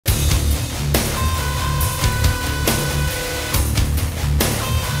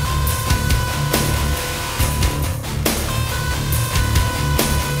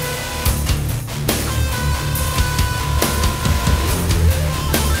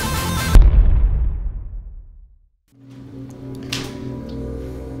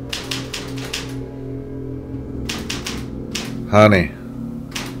Honey,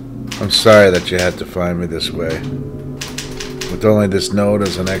 I'm sorry that you had to find me this way. With only this note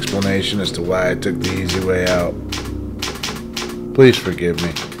as an explanation as to why I took the easy way out. Please forgive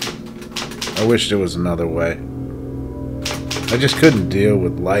me. I wish there was another way. I just couldn't deal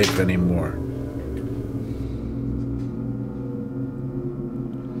with life anymore.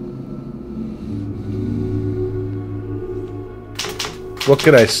 What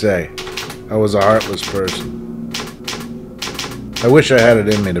could I say? I was a heartless person. I wish I had it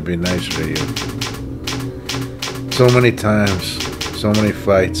in me to be nicer to you. So many times, so many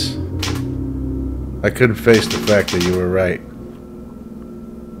fights. I couldn't face the fact that you were right.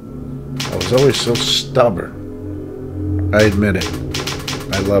 I was always so stubborn. I admit it.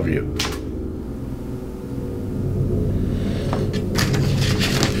 I love you.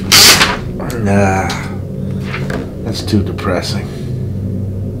 Nah, that's too depressing.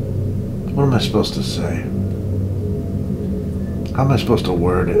 What am I supposed to say? How am I supposed to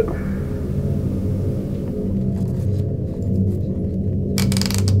word it?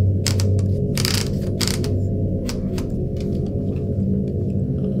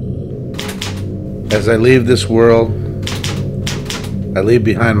 As I leave this world, I leave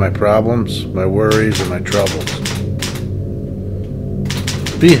behind my problems, my worries, and my troubles.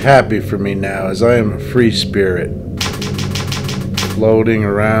 Be happy for me now, as I am a free spirit, floating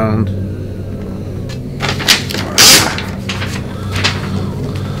around.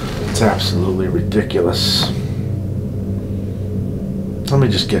 It's absolutely ridiculous. Let me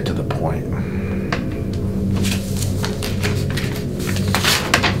just get to the point.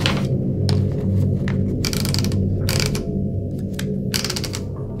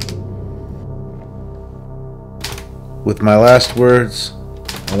 With my last words,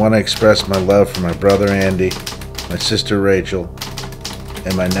 I want to express my love for my brother Andy, my sister Rachel,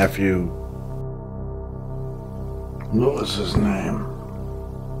 and my nephew. What was his name?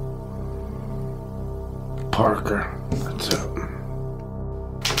 Parker. That's it.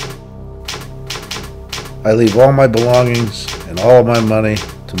 I leave all my belongings and all my money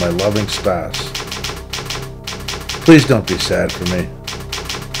to my loving spouse. Please don't be sad for me.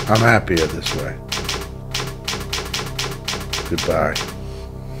 I'm happier this way. Goodbye.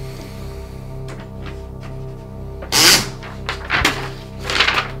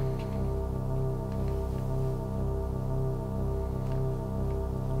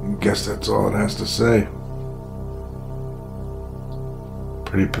 I guess that's all it has to say.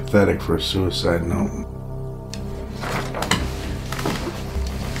 Pretty pathetic for a suicide note.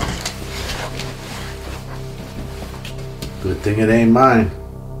 Good thing it ain't mine.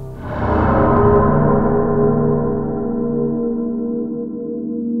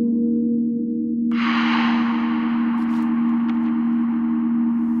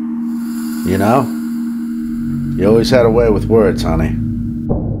 You know, you always had a way with words, honey.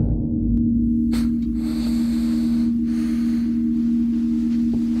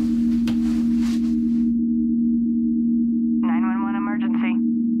 911 emergency.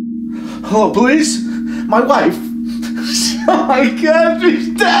 Hello, police? My wife. Oh my God, she's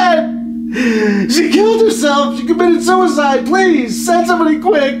dead. She killed herself. She committed suicide. Please, send somebody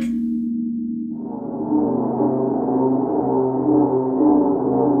quick.